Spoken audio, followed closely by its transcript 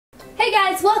Hey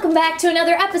guys, welcome back to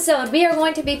another episode. We are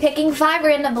going to be picking 5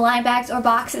 random blind bags or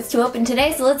boxes to open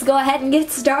today, so let's go ahead and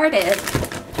get started.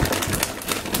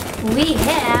 We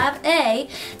have a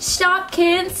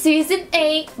Shopkins Season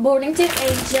 8 Boarding to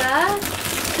Asia.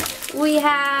 We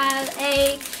have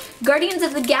a Guardians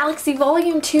of the Galaxy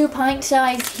Volume 2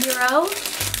 Pint-Sized Hero,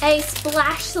 a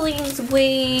Splashlings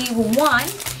Wave 1,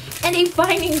 and a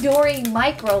Finding Dory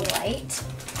Micro Lite.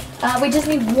 We just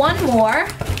need one more.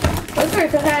 Those are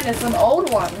kind of some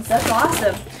old ones. That's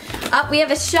awesome. We have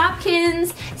a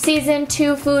Shopkins Season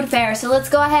 2 Food Fair. So let's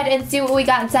go ahead and see what we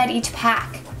got inside each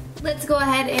pack. Let's go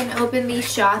ahead and open the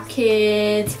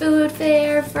Shopkins Food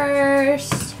Fair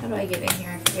first. How do I get in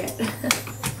here? I forget.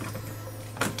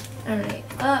 Alright.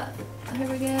 Here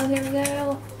we go. Here we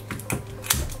go.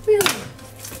 Whew.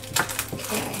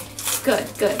 Okay.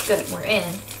 Good. We're in.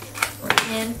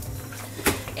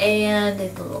 And the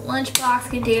little lunchbox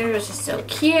container, which is so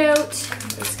cute.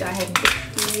 Let's go ahead and get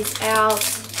these out.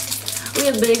 We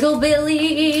have Bagel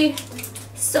Billy.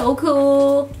 So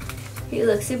cool. He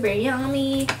looks super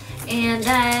yummy. And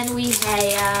then we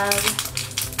have...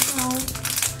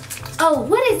 Oh,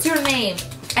 what is your name?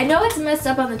 I know it's messed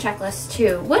up on the checklist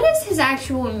too. What is his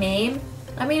actual name?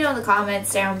 Let me know in the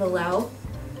comments down below.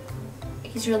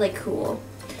 He's really cool.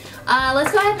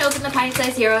 Let's go ahead and open the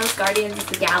Pint-Sized Heroes Guardians of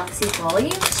the Galaxy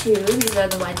Volume 2. These are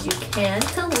the ones you can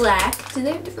collect. Do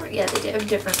they have different? Yeah, they have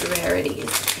different rarities.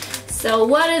 So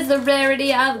what is the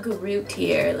rarity of Groot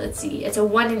here? Let's see. It's a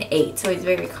 1 in 8, so he's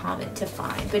very common to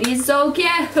find. But he's so cute.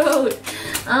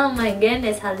 Oh my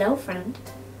goodness. Hello, friend.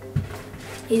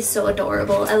 He's so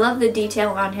adorable. I love the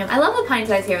detail on him. I love the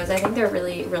Pint-Sized Heroes. I think they're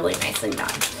really, really nicely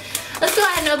done. Let's go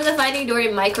ahead and open the Finding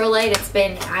Dory Micro Lite. It's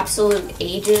been absolute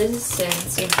ages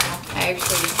since, you know, I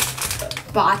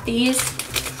actually bought these.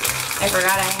 I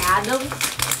forgot I had them.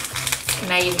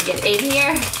 Can I even get in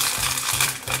here?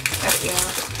 There we go.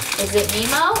 Is it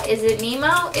Nemo? Is it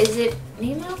Nemo? Is it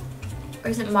Nemo? Or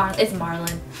is it Marlin? It's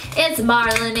Marlin. It's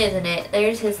Marlin, isn't it?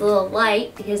 There's his little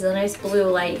light. He has a nice blue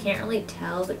light. You can't really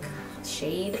tell the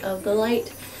shade of the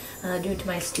light due to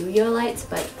my studio lights,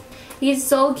 but he's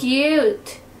so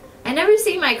cute. I never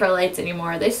see micro lights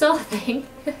anymore. Are they still a thing?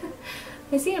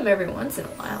 I see them every once in a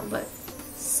while, but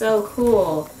so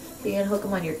cool. You can hook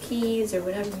them on your keys or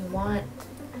whatever you want.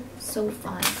 So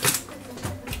fun.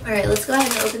 Alright, let's go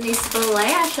ahead and open these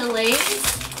Splashlings.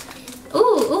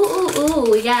 Ooh.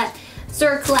 We got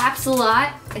Sir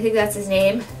Claps-a-Lot. I think that's his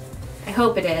name. I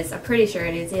hope it is. I'm pretty sure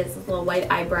it is. He has little white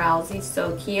eyebrows. He's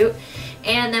so cute.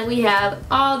 And then we have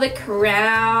the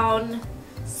crown.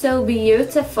 So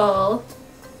beautiful.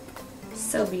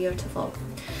 So beautiful.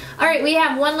 Alright, we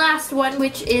have one last one,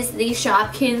 which is the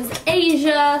Shopkins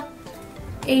Asia.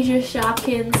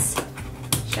 Shopkins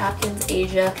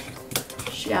Asia.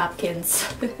 Shopkins.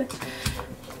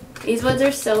 These ones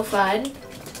are so fun.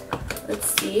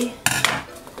 Let's see.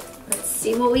 Let's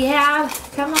see what we have.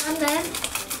 Come on then.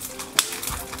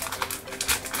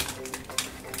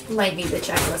 Might need the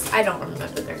checklist. I don't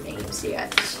remember their names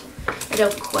yet. I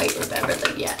don't quite remember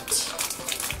them yet.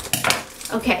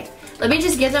 Okay. Let me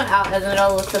just get them out and then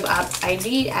I'll look them up.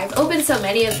 I've opened so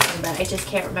many of them that I just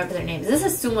can't remember their names. This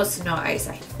is Sumo Snow Ice,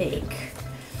 I think.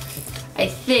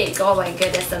 Oh my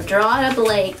goodness, I'm drawing a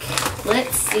blank.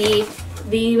 Let's see.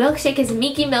 The milkshake is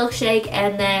Miki Milkshake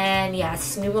and then, yeah,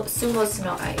 Sumo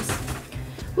Snow Ice.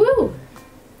 Woo!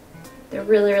 They're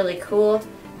really, really cool.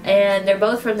 And they're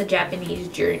both from the Japanese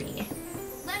Journey.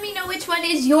 Let me know which one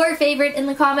is your favorite in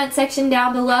the comment section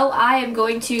down below. I am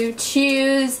going to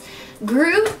choose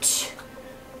Groot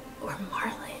or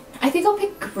Marlin. I think I'll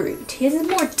pick Groot. He has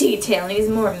more detail and he's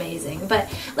more amazing. But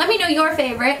let me know your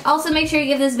favorite. Also make sure you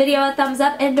give this video a thumbs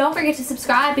up and don't forget to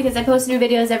subscribe because I post new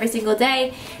videos every single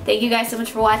day. Thank you guys so much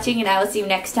for watching and I will see you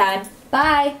next time.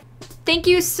 Bye! Thank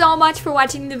you so much for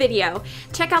watching the video.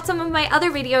 Check out some of my other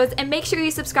videos and make sure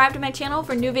you subscribe to my channel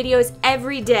for new videos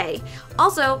every day.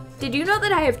 Also, did you know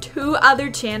that I have 2 other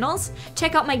channels?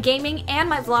 Check out my gaming and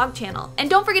my vlog channel.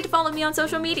 And don't forget to follow me on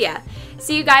social media.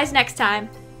 See you guys next time.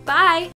 Bye!